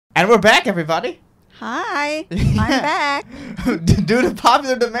And we're back, everybody. Hi, I'm back. Due to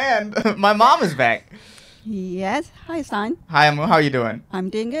popular demand, my mom is back. Yes, hi, son. Hi, Amu. How are you doing?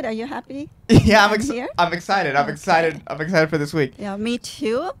 I'm doing good. Are you happy? Yeah, here? I'm excited. I'm Okay. excited. I'm excited for this week. Yeah, me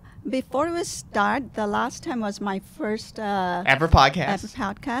too. Before we start, the last time was my first Ever podcast.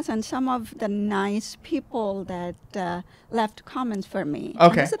 podcast, and some of the nice people that left comments for me.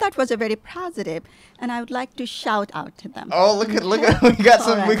 Okay. So that was a very positive, and I would like to shout out to them. Oh, look at we got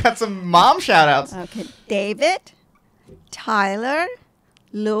some All right. we got some mom shout outs. Okay, David, Tyler,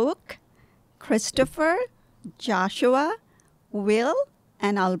 Luke, Christopher, Joshua, Will,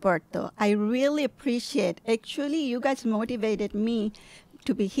 and Alberto. I really appreciate. Actually, you guys motivated me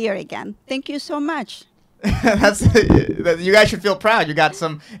to be here again. Thank you so much. That's you guys should feel proud. You got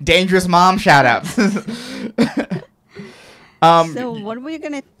some dangerous mom shout outs. So what are we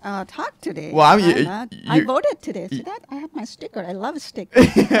going to talk today? Well, I voted today. See that? I have my sticker. I love stickers.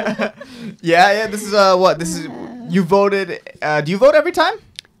 yeah. This is what this is. You voted. Do you vote every time?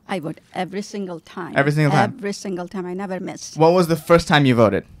 I vote every single time. Every single time? Every single time. I never miss. What was the first time you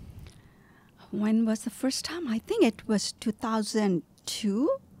voted? When was the first time? I think it was 2002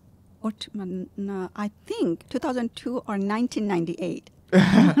 or no, I think 2002 or 1998.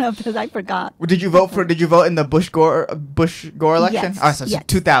 Because I forgot. Did you vote in the Bush Gore election? Yes, Oh, so yes.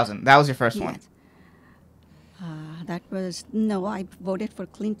 2000. That was your first one. Yes. That was no. I voted for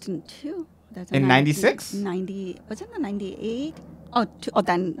Clinton too. That's In 96? 90. Was it the 98?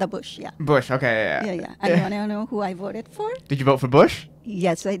 Then the Bush. Yeah. Bush. Okay. Yeah. And you want to know who I voted for? Did you vote for Bush?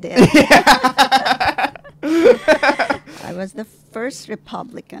 Yes, I did. I was the first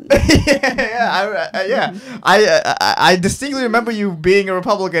Republican. I distinctly remember you being a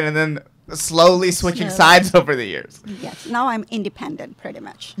Republican and then slowly switching sides over the years. Yes. Now I'm independent, pretty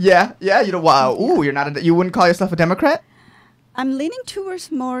much. Yeah. You know, wow. Ooh, you're not. You wouldn't call yourself a Democrat? I'm leaning towards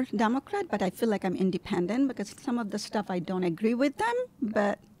more Democrat, but I feel like I'm independent because some of the stuff I don't agree with them.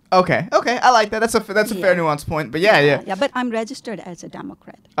 But Okay. I like that. That's a fair nuanced point. But yeah. Yeah, but I'm registered as a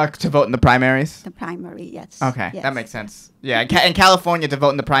Democrat. To vote in the primaries. The primary, yes. Okay, Yes. that makes sense. Yeah, in California, to vote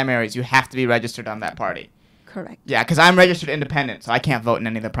in the primaries, you have to be registered on that party. Correct. Yeah, because I'm registered independent, so I can't vote in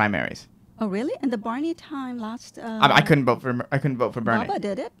any of the primaries. Oh, really? And the Barney time last. I couldn't vote for Bernie. Baba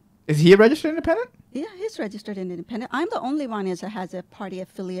did it. Is he a registered independent? Yeah, he's registered independent. I'm the only one that has a party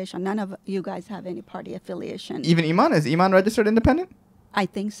affiliation. None of you guys have any party affiliation. Even Iman? Is Iman registered independent? I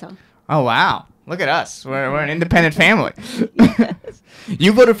think so. Oh wow! Look at us. We're an independent family.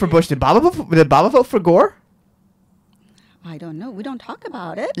 You voted for Bush. Did Baba vote for Gore? I don't know. We don't talk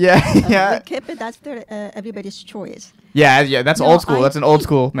about it. Yeah. We keep it. That's everybody's choice. Yeah. That's No, old school. That's an old think,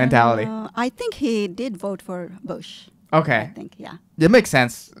 school mentality. I think he did vote for Bush. Okay. I think, yeah. It makes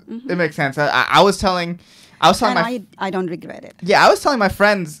sense. It makes sense. I was telling And my I don't regret it. Yeah, I was telling my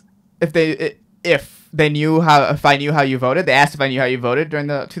friends if I knew how you voted. They asked if I knew how you voted during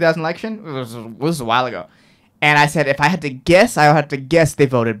the 2000 election. It was a while ago, and I said if I had to guess, I would have to guess they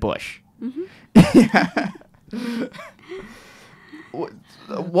voted Bush.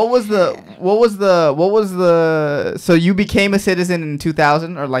 What was the so you became a citizen in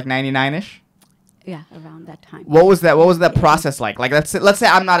 2000 or like 99ish? Yeah, around that time. What was that process like? Like let's say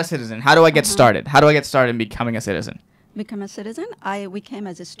I'm not a citizen. How do I get started? How do I get started in becoming a citizen? Become a citizen? We came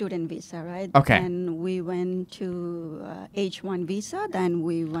as a student visa, right? Okay. And we went to H1 visa. Then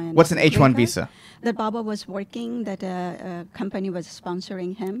we went. What's an to H1 Green Card. visa? That Baba was working. That a company was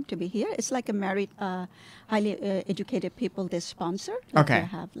sponsoring him to be here. It's like a married, highly educated people they sponsor. Like Okay. They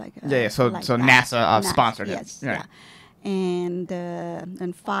have like So like so that. NASA sponsored it. Yes. Right. Yeah. And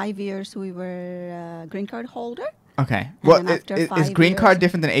then 5 years we were green card holder. Okay. And What then after is 5 green card years-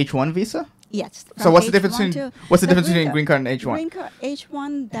 different than H1 visa? Yes. So from what's the difference H1 between to- green card and H1? Green card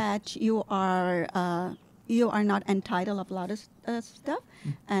H1 that you are not entitled of a lot of stuff,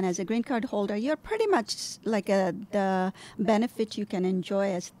 and as a green card holder, you're pretty much like the benefit you can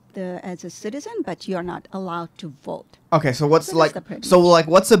enjoy as a citizen, but you're not allowed to vote. Okay, so what's So like that's the pretty so like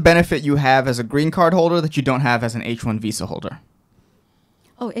what's the benefit you have as a green card holder that you don't have as an H1 visa holder?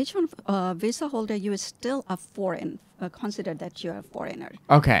 Oh, H1 visa holder, you are still a foreign, consider that you're a foreigner.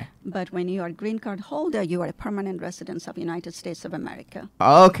 Okay. But when you are a green card holder, you are a permanent resident of United States of America.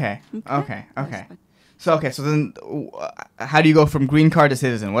 Okay. That's what- So then how do you go from green card to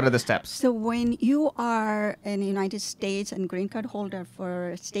citizen? What are the steps? So when you are in the United States and green card holder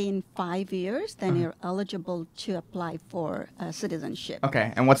for staying 5 years, then you're eligible to apply for citizenship. Okay,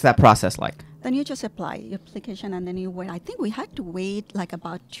 and what's that process like? Then you just apply your application, and then you wait. I think we had to wait like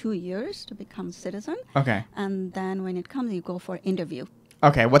about 2 years to become citizen. Okay. And then when it comes, you go for interview.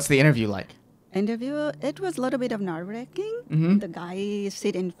 Okay, what's the interview like? interview, it was a little bit of nerve-wracking. Mm-hmm. The guy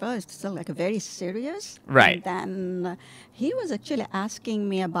sitting first, so like very serious. Right. And then he was actually asking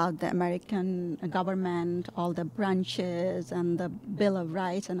me about the American government, all the branches and the Bill of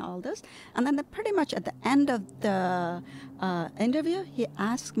Rights and all this. And then pretty much at the end of the interview, he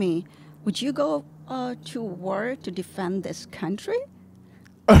asked me, would you go to war to defend this country?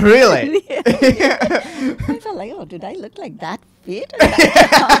 Oh, really? I felt like, oh, did I look like that fit?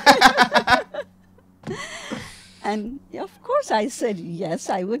 And of course I said, yes,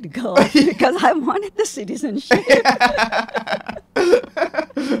 I would go because I wanted the citizenship.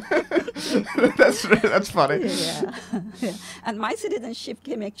 That's funny. Yeah. Yeah. And my citizenship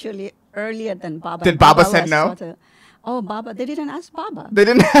came actually earlier than Baba. Did Baba said was no? sort of, oh, Baba, they didn't ask Baba. They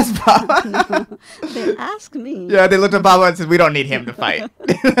didn't ask Baba. No, they asked me. Yeah, they looked at Baba and said, "We don't need him to fight."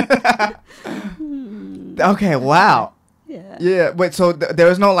 Okay, wow. Yeah. Yeah, wait. So there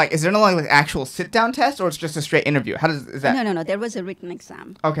is no like, is there no like actual sit-down test, or it's just a straight interview? How does is that? No. There was a written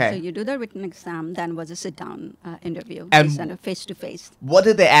exam. Okay. So you do the written exam, then was a sit-down interview. And They sent a face-to-face. What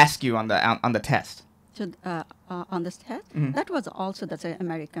did they ask you on the test? So on this test, that was also the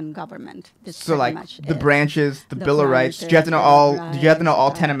American government. This So pretty like much the is. branches, the The Bill of Rights. Did you have to know branches, all? Bill of Did you have to know all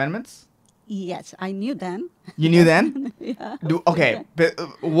Rights, 10 amendments? Yes, I knew then. You knew then? Yeah. Okay, but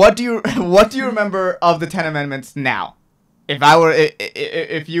what do you remember of the 10 amendments now? If I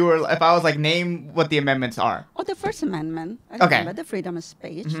was like, name what the amendments are. Oh, the First Amendment. I Okay. remember the freedom of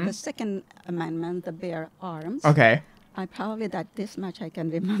speech. The Second Amendment, the bear arms. Okay. I probably this much I can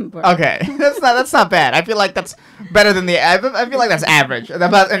remember. Okay, that's not bad. I feel like that's better than I feel like that's average.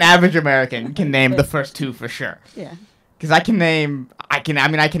 About an average American can name the first two for sure. Yeah. Because I can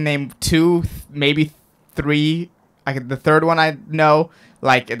name two, maybe three. The third one I know.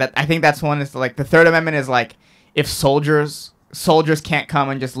 Like that, I think that's one is like the Third Amendment is like if soldiers can't come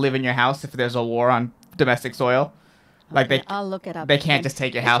and just live in your house if there's a war on domestic soil. Like Okay, I'll look it up. they can't again. just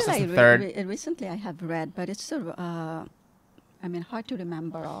take your house. Actually, That's the third. Recently I have read, but it's sort of, hard to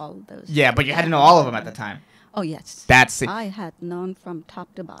remember all those. Yeah, but you had to know all of them at the time. Oh, yes. That's it. I had known from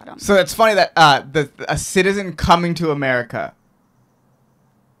top to bottom. So it's funny that a citizen coming to America,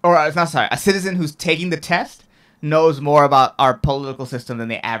 or it's not sorry, a citizen who's taking the test knows more about our political system than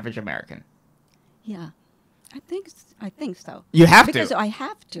the average American. Yeah. I think so. You have because to. I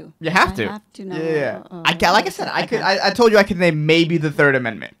have to. You have to. I have to know. Yeah. Like I said, I told you I could name maybe the Third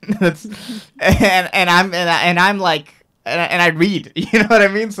Amendment. That's, and I read. You know what I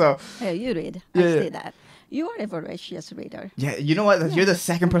mean? So. Hey, you read. Yeah, I yeah. see that. You are a voracious reader. Yeah. You know what? You're the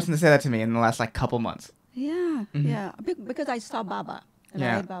second person to say that to me in the last like couple months. Yeah, yeah. Because I saw Baba.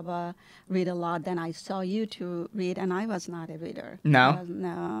 Yeah. Right? Baba read a lot. Then I saw you two read, and I was not a reader. No?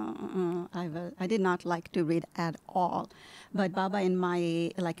 I did not like to read at all. But Baba, in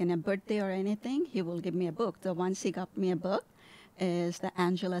a birthday or anything, he will give me a book. The ones he got me a book is The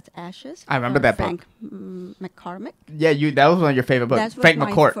Angela's Ashes. I remember that Frank book. McCormick. Yeah, that was one of your favorite books. Frank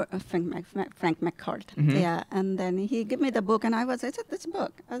McCourt. Frank McCourt. Mhm. Yeah, and then he gave me the book, and I said, this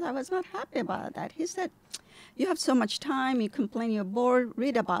book. I was not happy about that. He said, you have so much time, you complain you're bored,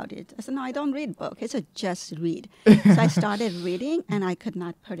 read about it. I said, no, I don't read book. He said, just read. So I started reading, and I could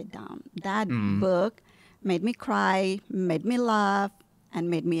not put it down. That book made me cry, made me laugh, and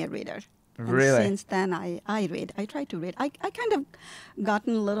made me a reader. Really? And since then, I read. I try to read. I kind of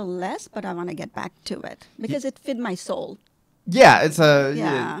gotten a little less, but I want to get back to it because it fed my soul. Yeah, it's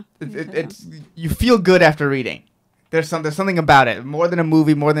Yeah. it's you feel good after reading. There's something about it more than a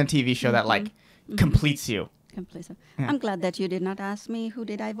movie, more than a TV show that like completes you. Complacent. Yeah. I'm glad that you did not ask me who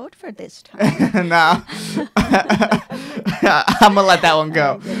did I vote for this time. No, I'm gonna let that one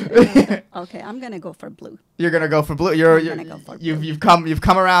go. Okay, I'm gonna go for blue. You're gonna go for blue. I'm gonna go for blue. You've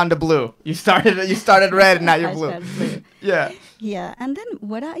come around to blue. You started red and now you're I blue. said blue. Yeah. Yeah, and then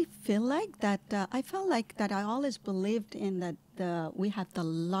what I feel like that I felt like that I always believed in that we have the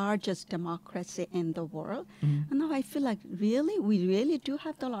largest democracy in the world, and now I feel like we really do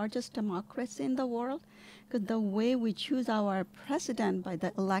have the largest democracy in the world, because the way we choose our president by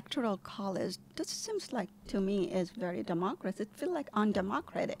the electoral college, that seems like to me is very democratic. It feels like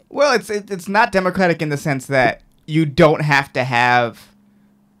undemocratic. Well, it's not democratic in the sense that you don't have to have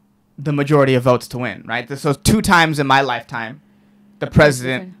the majority of votes to win, right? So 2 times in my lifetime, the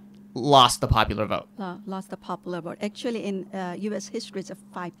president lost the popular vote. Lost the popular vote. Actually, in U.S. history, it's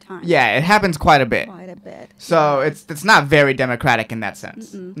 5 times. Yeah, it happens quite a bit. Quite a bit. So it's not very democratic in that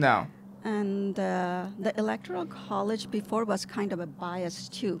sense. No. And the electoral college before was kind of a bias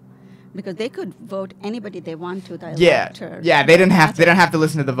too, because they could vote anybody they want to. The elector. Yeah. They didn't have to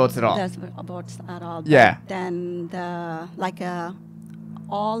listen to the votes at all. That's votes at all. Yeah. But then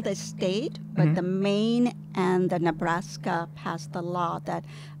all the state, but the Maine and the Nebraska passed the law that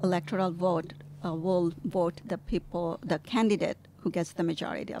electoral vote will vote the candidate who gets the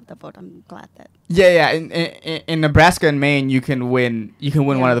majority of the vote. I'm glad that. Yeah. In Nebraska and Maine, you can win. You can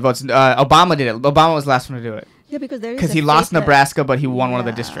win one Yeah. of the votes. Obama did it. Obama was the last one to do it. Yeah, because there is Because a he lost faithless- Nebraska, but he won one of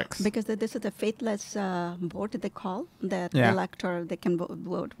the districts. Because this is a faithless vote they call that Yeah. elector they can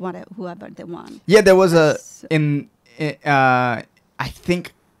vote whoever they want. Yeah, there was That's- I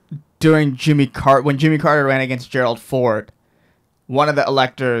think during when Jimmy Carter ran against Gerald Ford, one of the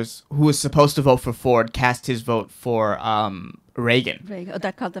electors who was supposed to vote for Ford cast his vote for Reagan.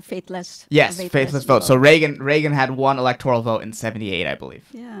 That called the faithless. Yes, faithless vote. So Reagan had one electoral vote in 78, I believe.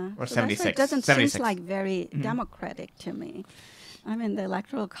 Yeah. Or So that's why 76. It doesn't 76. seem like very democratic to me. I mean, the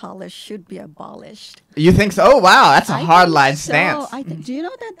electoral college should be abolished. You think so? Oh, wow, that's a I hardline think so. stance. Do you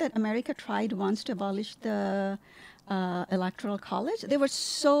know that America tried once to abolish the electoral college? They were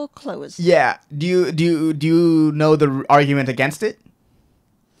so close. Yeah. Do you know the argument against it?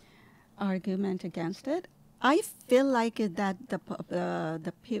 Argument against it. I feel like that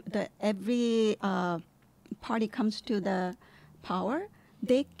the every party comes to the power,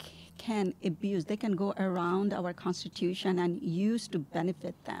 they can abuse, they can go around our constitution and use to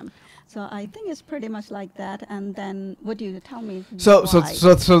benefit them. So I think it's pretty much like that. And then what do you tell me? So why?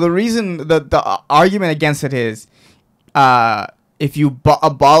 the reason the argument against it is, if you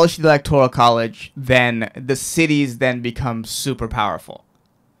abolish the electoral college, then the cities then become super powerful,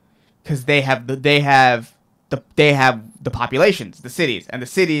 because they have the populations, the cities, and the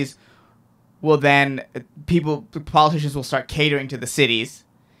cities will then politicians will start catering to the cities,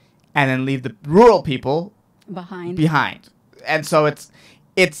 and then leave the rural people behind. And so it's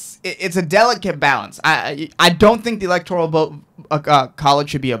a delicate balance. I don't think the electoral vote college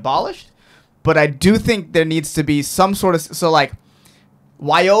should be abolished, but I do think there needs to be some sort of like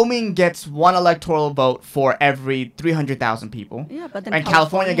Wyoming gets one electoral vote for every 300,000 people. Yeah, but then and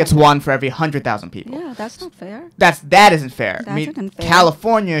California gets one for every 100,000 people. Yeah, that's not fair. That isn't fair. That isn't fair.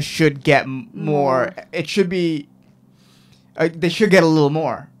 California should get more. It should be. They should get a little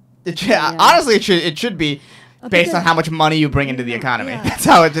more. Honestly, it should be based on how much money you bring into the economy. Yeah. That's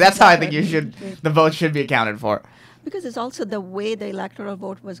how I think the vote should be accounted for. Because it's also the way the electoral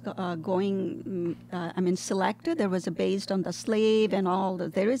vote was selected. There was based on the slave and all.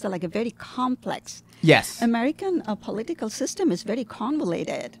 There is a very complex. Yes. American political system is very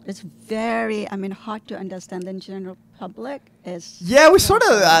convoluted. It's very, hard to understand. The general public is. Yeah, we sort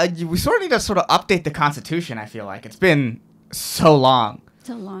of need to sort of update the Constitution. I feel like it's been so long.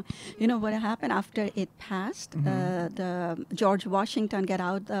 So long. You know what happened after it passed? The George Washington got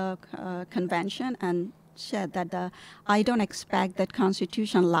out the convention and said that I don't expect that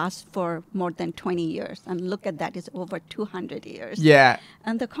Constitution lasts for more than 20 years. And look at that, it's over 200 years. Yeah.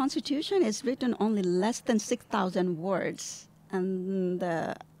 And the Constitution is written only less than 6,000 words. And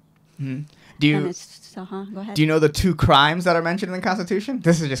Do you go ahead. Do you know the 2 crimes that are mentioned in the Constitution?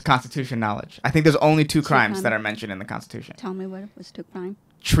 This is just Constitution knowledge. I think there's only 2 crimes that are mentioned in the Constitution. Tell me what was 2 crimes.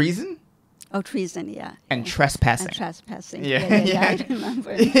 Treason? Oh, treason, yeah. And trespassing. And trespassing. Yeah. I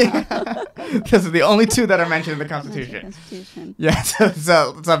remember. Those are the only 2 that are mentioned in the Constitution. Yeah,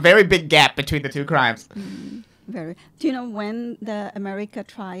 so it's a very big gap between the 2 crimes. Very. Do you know when the America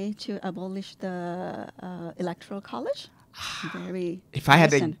tried to abolish the electoral college? Very. If I had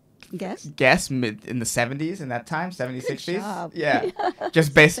to guess in the 70s in that time, 70s, 60s. Job. Yeah.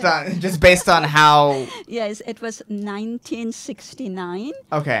 just based on how. Yes, it was 1969.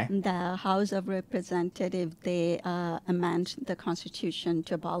 Okay. The House of Representatives, they amend the Constitution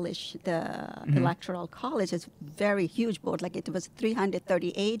to abolish the electoral college. It's very huge vote. It was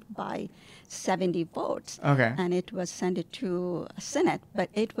 338 by 70 votes. Okay. And it was sent to Senate. But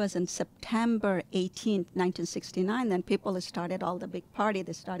it was in September 18th, 1969. Then people started, all the big party,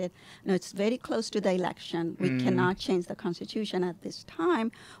 they started, it's very close to the election. We cannot change the Constitution at this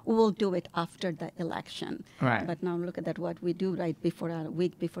time. We will do it after the election. Right. But now look at that, what we do right before, a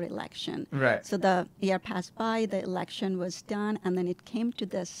week before election. Right. So the year passed by, the election was done, and then it came to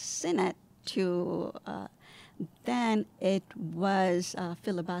the Senate to, then it was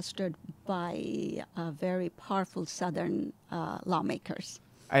filibustered by very powerful Southern lawmakers.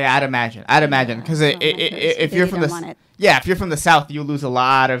 I'd imagine, because if you're from if you're from the South, you lose a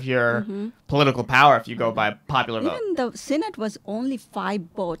lot of your political power if you go by popular vote. Even the Senate was only 5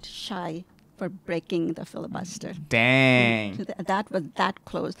 votes shy for breaking the filibuster. Dang. That was that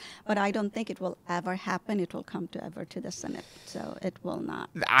close. But I don't think it will ever happen. It will come to the Senate. So it will not.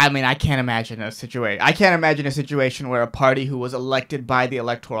 I mean, I can't imagine a situation where a party who was elected by the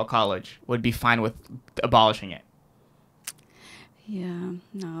Electoral College would be fine with abolishing it. Yeah,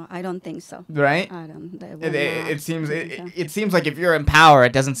 no, I don't think so. Right? I don't. They will It, it, not it seems do it, so. it seems like if you're in power,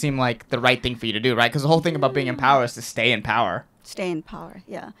 it doesn't seem like the right thing for you to do, right? Because the whole thing about being in power is to stay in power. Stay in power,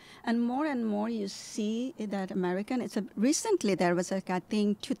 yeah. And more you see that American, recently there was I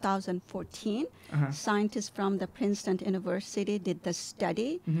think 2014, scientists from the Princeton University did the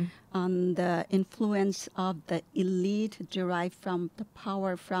study on the influence of the elite derived from the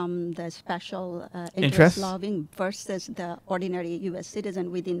power from the special interest Interests? loving versus the ordinary U.S.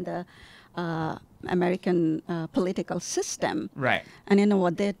 citizen within the American political system. Right. And you know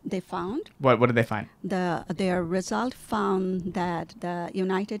what they found? What did they find? Their result found that the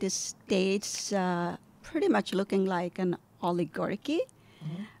United States pretty much looking like an oligarchy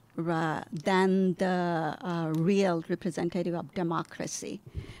than the real representative of democracy.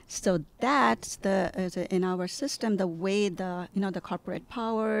 So that's in our system the way the corporate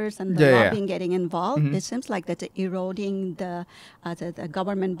powers and the lobbying getting involved. It seems like that's eroding the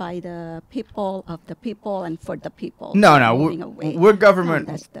government by the people, of the people, and for the people. No, we're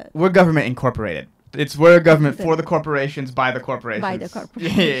government. We're government incorporated. We're a government for the corporations, by the corporations. By the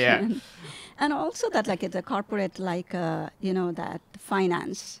corporations. Yeah. And also that like it's a corporate that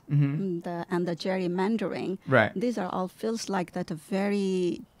finance and the gerrymandering. Right. These are all feels like that are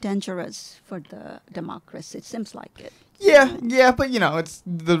very dangerous for the democracy. It seems like it. Yeah, but it's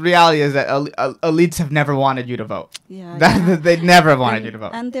the reality is that elites have never wanted you to vote. Yeah. They never wanted you to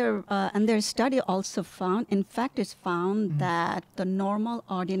vote. And their study also found, in fact, it's found that the normal,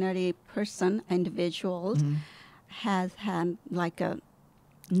 ordinary person, individuals, has had like a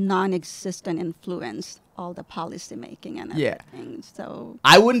non-existent influence all the policy making and everything. So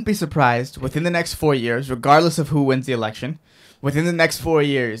I wouldn't be surprised within the next 4 years, regardless of who wins the election, within the next 4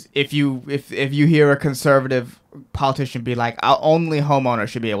 years, if you hear a conservative politician be like, only homeowners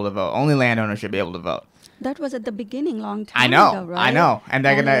should be able to vote, only landowners should be able to vote. That was at the beginning, long time ago, right? I know, and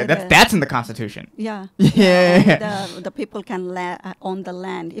they're gonna. That's in the Constitution. Yeah. Yeah. The people can own the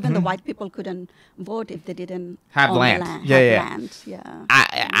land. Even the white people couldn't vote if they didn't have own land. The land. Land. Yeah.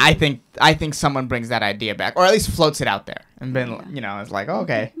 I think someone brings that idea back, or at least floats it out there, and then it's like,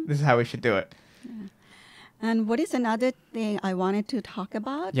 okay, this is how we should do it. And what is another thing I wanted to talk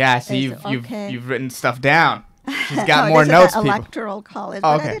about? Yeah, see, you've written stuff down. She's got more this notes, is the people. Electoral college,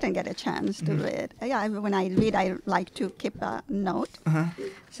 but I didn't get a chance to read. Yeah, when I read, I like to keep a note.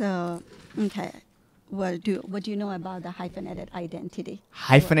 So, okay. What do you know about the hyphenated identity?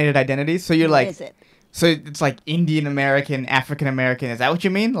 Hyphenated identities? So you're What like... is it? So it's like Indian American, African American. Is that what you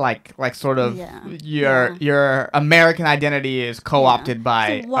mean? Like sort of your American identity is co-opted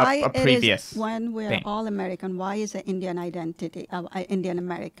by a previous. When we're thing. all American, why is the Indian identity, Indian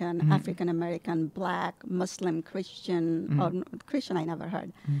American, African American, Black, Muslim, Christian, or Christian I never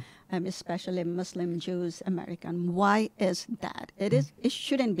heard, especially Muslim, Jews, American. Why is that? It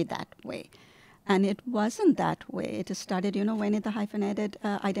shouldn't be that way. And it wasn't that way. It started, when the hyphenated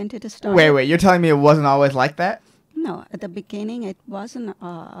identity started. Wait. You're telling me it wasn't always like that? No, at the beginning it wasn't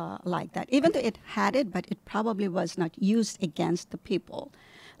like that. Even though it had it, but it probably was not used against the people.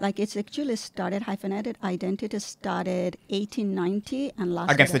 Like it's actually started, hyphenated identity started 1890 and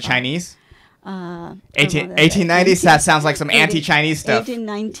lasted against the Chinese? 1890. That sounds like some anti-Chinese stuff.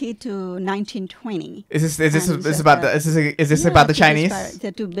 1890 to 1920. Is this about the Chinese?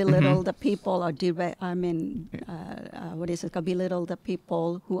 To belittle the people or belittle the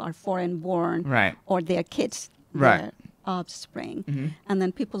people who are foreign born, right, or their kids, right, their offspring, and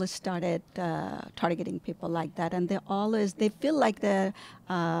then people started targeting people like that, and they feel like the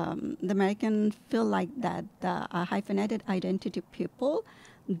Americans feel like that the hyphenated identity people.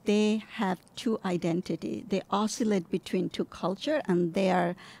 They have two identity. They oscillate between two culture, and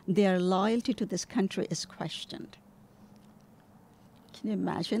their loyalty to this country is questioned. Can you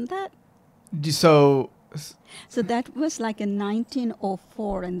imagine that? So that was like in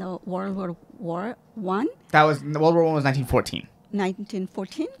 1904 in the World War I. That was World War I was 1914.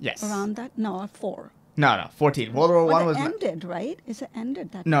 1914. Yes. Around that? No, 4. No, 14. World War I was ended, right? Is it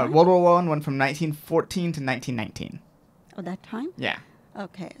ended that? No, time? World War I went from 1914 to 1919. Oh, that time? Yeah.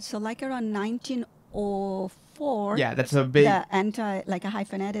 Okay, so like around 1904. Yeah, that's a big. Like a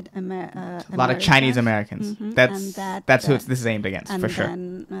hyphenated a lot of Chinese Americans. That's who this is aimed against, for sure.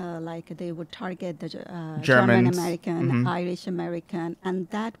 And then, like they would target the German American, Irish American, and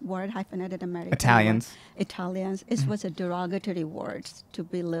that word hyphenated American. Italians. It was a derogatory word to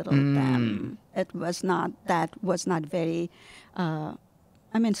belittle them. It was not. That was not very.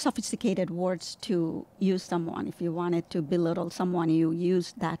 Sophisticated words to use someone. If you wanted to belittle someone, you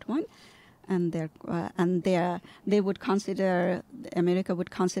use that one, and they would consider, America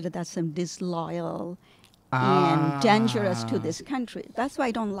would consider that some disloyal, and dangerous to this country. That's why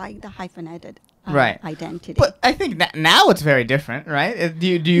I don't like the hyphenated Right. identity. But I think now it's very different, right? Do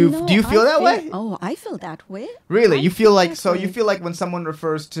you feel that way? Oh, I feel that way. Really? I You feel like that way. you feel like when someone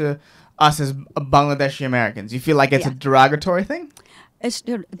refers to us as Bangladeshi Americans, you feel like it's a Yeah. derogatory thing? I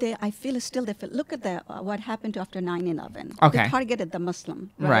feel still they feel. Look at what happened after 9/11. Okay. They targeted the Muslim,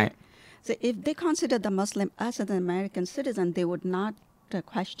 right? Right. So if they considered the Muslim us as an American citizen, they would not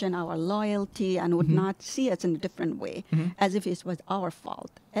question our loyalty and would not see us in a different way, as if it was our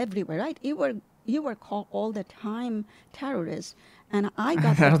fault everywhere, right? You were called all the time terrorists, and I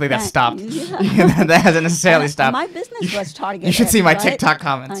got. I don't think that stopped. Yeah. That hasn't necessarily stopped. My business was targeted. You should see my right? TikTok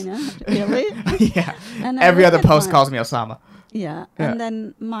comments. I know. Really? Yeah. And I Every look other at post my- calls me Osama. Yeah. Yeah. And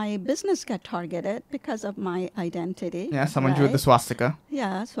then my business got targeted because of my identity. Yeah, someone drew the right? swastika.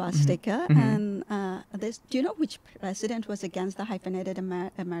 Yeah, swastika. And do you know which president was against the hyphenated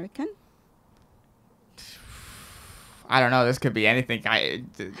American? I don't know. This could be anything. I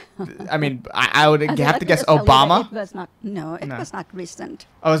mean, I would Okay, have let to me guess just tell you that Obama. It was not. No, it No. was not recent.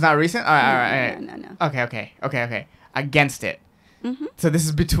 Oh, it's not recent? All right. No. Okay. Against it. Mm-hmm. So this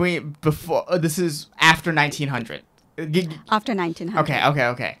is this is after 1900. After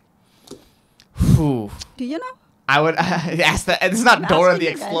 1900. Okay. Whew. Do you know? I would ask that. This is not I'm Dora asking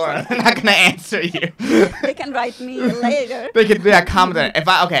the you guys. Explorer. They're not going to answer you. They can write me later. They could comment on it.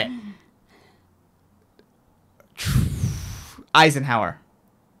 Okay. Eisenhower.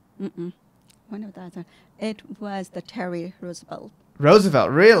 Mm-mm. One of the other. It was the Terry Roosevelt. Roosevelt,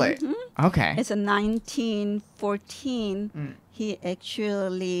 really? Okay. It's in 1914. He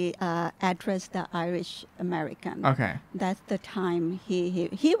actually addressed the Irish American. Okay. That's the time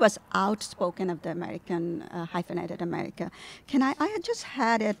he was outspoken of the American hyphenated America. I just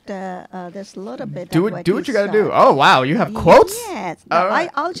had it this little bit. Do of what you he got to do. said. Oh, wow. You have quotes? Yes. All right.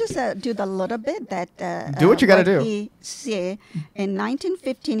 I'll just do the little bit that. Do what you gotta do. He say in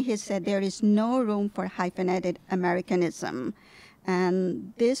 1915 he said there is no room for hyphenated Americanism.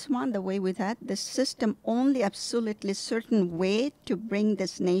 And this one, the way with that, the system only absolutely certain way to bring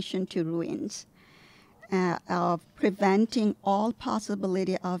this nation to ruins, of preventing all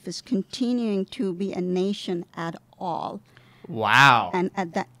possibility of its continuing to be a nation at all. Wow. And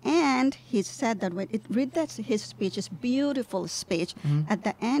at the end, he said that read that his speech, his beautiful speech. At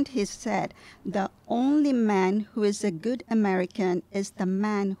the end, he said, "The only man who is a good American is the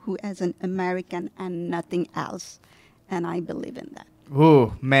man who is an American and nothing else." And I believe in that.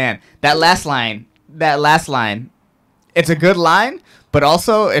 Ooh, man. That last line, it's a good line, but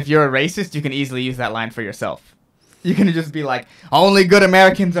also if you're a racist, you can easily use that line for yourself. You can just be like, only good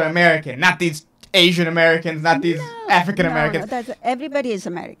Americans are American, not these Asian Americans, not these African Americans. No, everybody is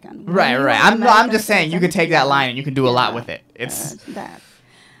American. Right. When you are I'm American just saying you could take that line and you can do a lot with it. It's that.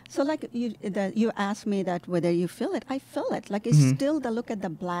 So like you asked me that whether you feel it, I feel it. Like it's still the look at the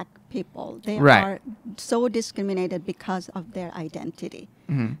black people. They Right. are so discriminated because of their identity,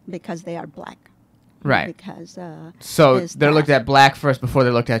 because they are black. Right. Because So is they're that- looked at black first before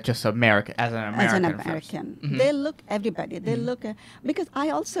they're looked at just America as an American. as an first. American. They look everybody. They look at, because I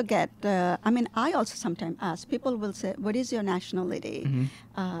also get. I also sometimes ask. People will say, "What is your nationality?"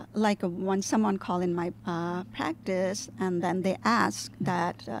 Like when someone call in my practice, and then they ask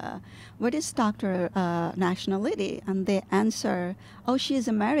that, "What is doctor nationality?" And they answer, "Oh, she is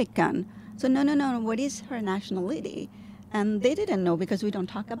American." So no. What is her nationality? And they didn't know because we don't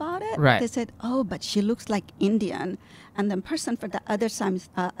talk about it. Right. They said, "Oh, but she looks like Indian." And the person for the other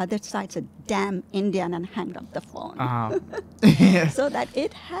side said, "Damn Indian," and hanged up the phone. So that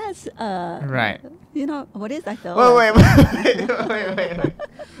it has, Right. You know, what is that? Wait.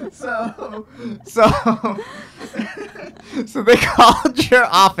 So they called your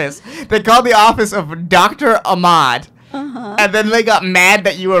office. They called the office of Dr. Ahmad, and then they got mad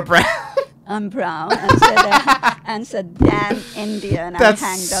that you were brown. I'm brown, and said, "Damn Indian," and That's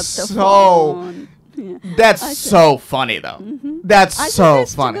hanged up the so- phone. Yeah. That's I said- so funny, though. That's I said, so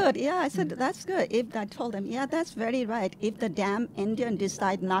that's funny. good. Yeah, I said, that's good. If I told them, yeah, that's very right. If the damn Indian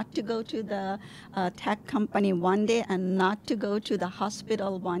decide not to go to the tech company one day and not to go to the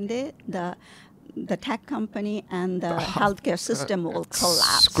hospital one day, the tech company and the healthcare system will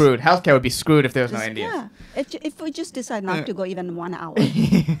collapse. Screwed. Healthcare would be screwed if there was no Indians. Yeah, if we just decide not to go even 1 hour.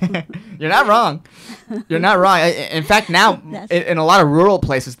 You're not wrong. You're not wrong. In fact, now That's- in a lot of rural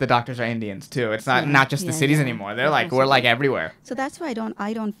places, the doctors are Indians too. It's not just the Yeah, cities yeah. anymore. They're like we're like everywhere. So that's why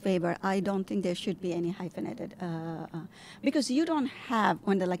I don't favor. I don't think there should be any hyphenated, because you don't have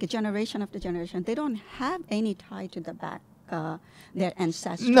when they're like a generation after generation, they don't have any tie to the their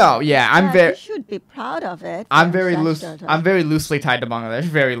ancestors. No, yeah, I'm very. You should be proud of it. I'm their very loose. ancestors, I'm very loosely tied to Bangladesh.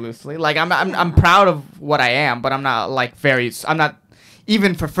 Very loosely. Like I'm proud of what I am, but I'm not like very. I'm not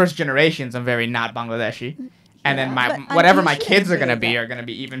even for first generations. I'm very not Bangladeshi. And then whatever my kids are gonna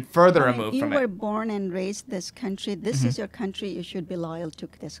be even further removed from it. You were born and raised this country. This is your country. You should be loyal to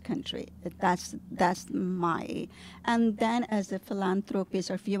this country. That's my. And then as a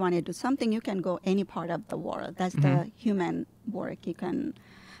philanthropist, or if you want to do something, you can go any part of the world. That's the human work. You can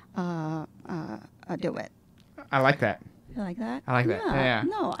do it. I like that. You like that? I like that. Yeah.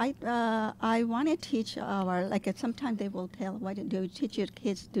 No, I want to teach sometimes they will tell, why do you teach your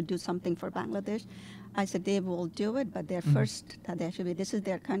kids to do something for Bangladesh? I said they will do it, but they're first, this is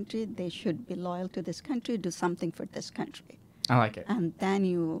their country. They should be loyal to this country, do something for this country. I like it. And then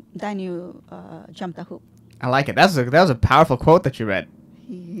you jump the hoop. I like it. That was a powerful quote that you read.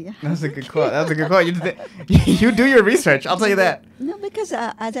 Yeah. That was a good quote. That was a good quote. You do your research. I'll tell you that. No, because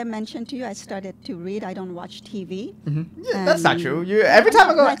as I mentioned to you, I started to read. I don't watch TV. Yeah, that's not true. Every time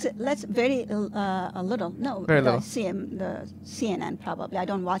I go. Let's very a little. No, very little. The CNN probably. I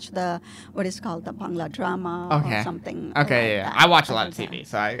don't watch what is called the Bangla drama or something. Okay, yeah. I watch a lot of TV,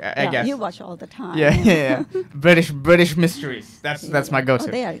 so I guess. You watch all the time. Yeah. British mysteries. That's my go-to.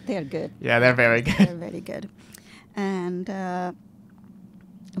 Oh, they are good. Yeah, they're very good. They're very good. And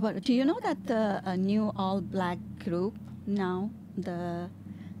do you know that the new all-black group now? Do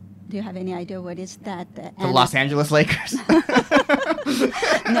you have any idea what is that? The Los Angeles Lakers.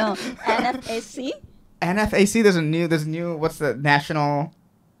 No, NFAC. NFAC. There's a new. What's the national?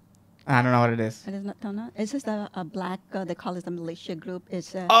 I don't know what it is. Don't know. It's just a black. They call it the militia group.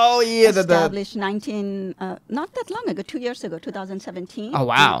 It's established not that long ago, 2 years ago, 2017. Oh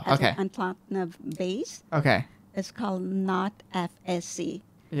wow. Okay. And Platinum base. Okay. It's called Not FSC.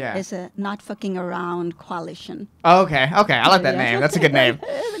 Yeah. It's a Not Fucking Around Coalition. Oh, okay. I like that name. That's a good name.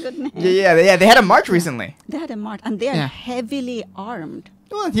 It's a good name. Yeah. They had a march recently. They had a march, and they are heavily armed.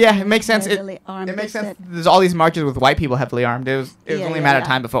 Well, yeah, it makes sense. It makes sense. There's all these marches with white people heavily armed. It was only a matter of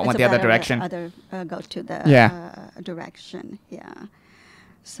time before it went the other direction. Go to the direction. Yeah.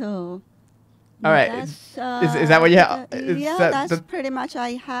 So. All right. Is that what you have? That's pretty much I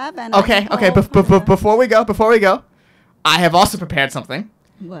have. And okay. Before we go, I have also prepared something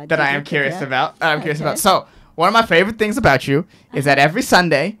that I am curious about. So one of my favorite things about you is that every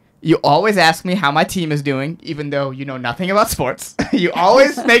Sunday you always ask me how my team is doing, even though you know nothing about sports. You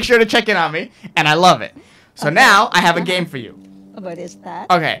always make sure to check in on me, and I love it. So now I have a game for you. What is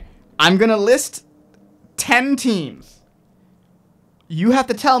that? Okay. I'm going to list 10 teams. You have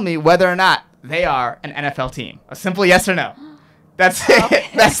to tell me whether or not they are an NFL team. A simple yes or no. That's it. Okay.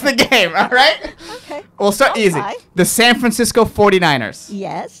 That's the game, all right? Okay. We'll start easy. The San Francisco 49ers.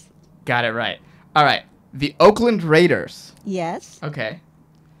 Yes. Got it right. All right. The Oakland Raiders. Yes. Okay.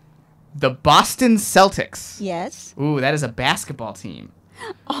 The Boston Celtics. Yes. Ooh, that is a basketball team.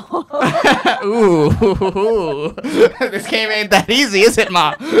 Oh. Ooh. This game ain't that easy, is it,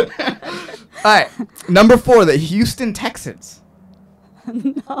 Ma? All right. Number 4, the Houston Texans.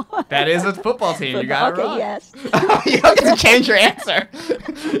 No. That is a football team. You got it wrong. Yes. You don't get to change your answer.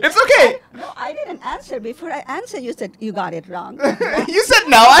 It's okay. No, I didn't answer. Before I answered, you said you got it wrong. You said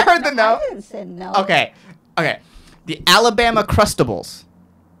no. I heard the no. I didn't say no. Okay. The Alabama Crustables.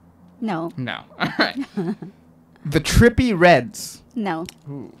 No. No. All right. The Trippy Reds. No.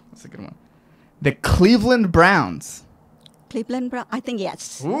 Ooh, that's a good one. The Cleveland Browns. Cleveland Browns. I think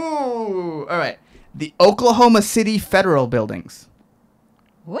yes. Ooh. All right. The Oklahoma City Federal Buildings.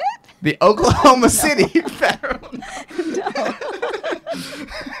 What? The Oklahoma City Federal. No.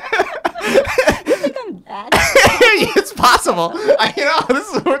 You think I'm bad? It's possible.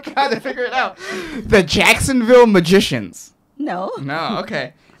 This is we're trying to figure it out. The Jacksonville Magicians. No. No.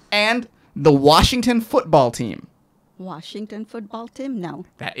 Okay. And the Washington Football Team. Washington Football Team? No.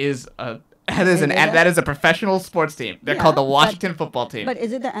 That is a professional sports team. They're called the Washington Football Team. But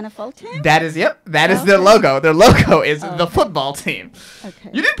is it the NFL team? That is their logo. Their logo is the football team. Okay.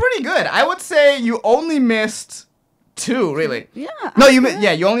 You did pretty good. I would say you only missed 2, really. Yeah. No,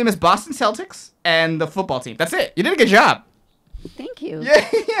 you only missed Boston Celtics and the football team. That's it. You did a good job. Thank you. Yeah.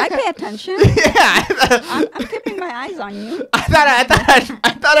 I pay attention. Yeah. I'm keeping my eyes on you. I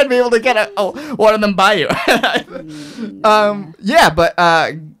thought I'd be able to get one of them by you. But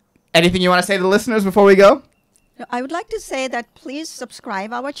anything you want to say to the listeners before we go? I would like to say that please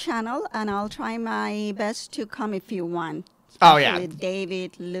subscribe our channel, and I'll try my best to come if you want. Oh, yeah.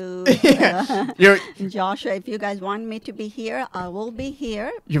 David, Luke, Joshua. If you guys want me to be here, I will be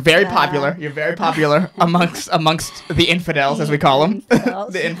here. You're very popular. You're very popular amongst the infidels, as we call them.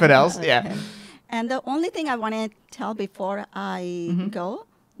 The infidels, yeah. And the only thing I want to tell before I go,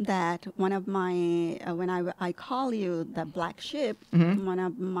 that one of my, when I call you the black sheep, one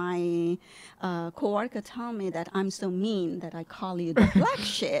of my coworkers told me that I'm so mean that I call you the black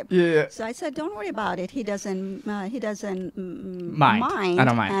sheep. Yeah. So I said, don't worry about it. He doesn't mind. I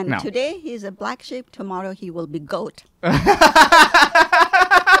don't mind. And No. today he's a black sheep. Tomorrow he will be goat.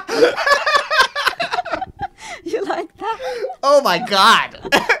 You like that? Oh my God.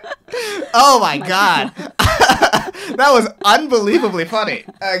 Oh my God. That was unbelievably funny.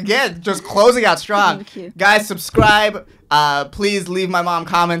 Again, just closing out strong. Thank you. Guys, subscribe. Please leave my mom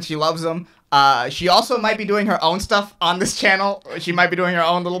comments. She loves them. She also might be doing her own stuff on this channel. She might be doing her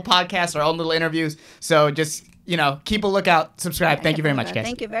own little podcast, her own little interviews. So just, keep a lookout. Subscribe. Thank you very much, guys.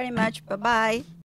 Thank you very much. Bye-bye.